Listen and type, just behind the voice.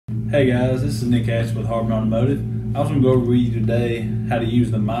Hey guys, this is Nick Ash with Harbin Automotive. I was going to go over with you today how to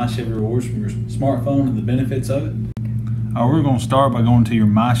use the My Chevy Rewards from your smartphone and the benefits of it. We're going to start by going to your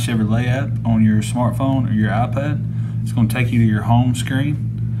My Chevrolet app on your smartphone or your iPad. It's going to take you to your home screen,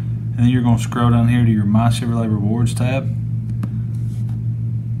 and then you're going to scroll down here to your My Chevrolet Rewards tab.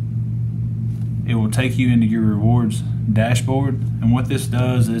 It will take you into your rewards dashboard, and what this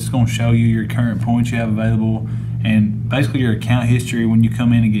does is it's going to show you your current points you have available and basically your account history when you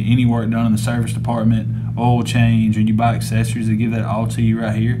come in and get any work done in the service department, oil change, or you buy accessories. They give that all to you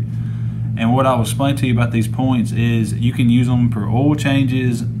right here. And what I'll explain to you about these points is you can use them for oil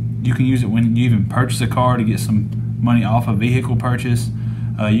changes. You can use it when you even purchase a car to get some money off a vehicle purchase.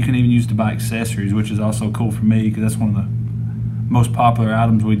 You can even use it to buy accessories, which is also cool for me because that's one of the most popular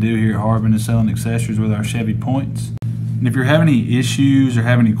items we do here at Harbin is selling accessories with our Chevy points. And if you're having any issues or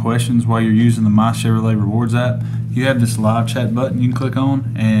have any questions while you're using the My Chevrolet Rewards app, you have this live chat button you can click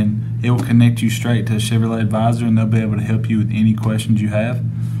on, and it will connect you straight to a Chevrolet advisor, and they'll be able to help you with any questions you have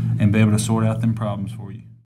and be able to sort out them problems for you.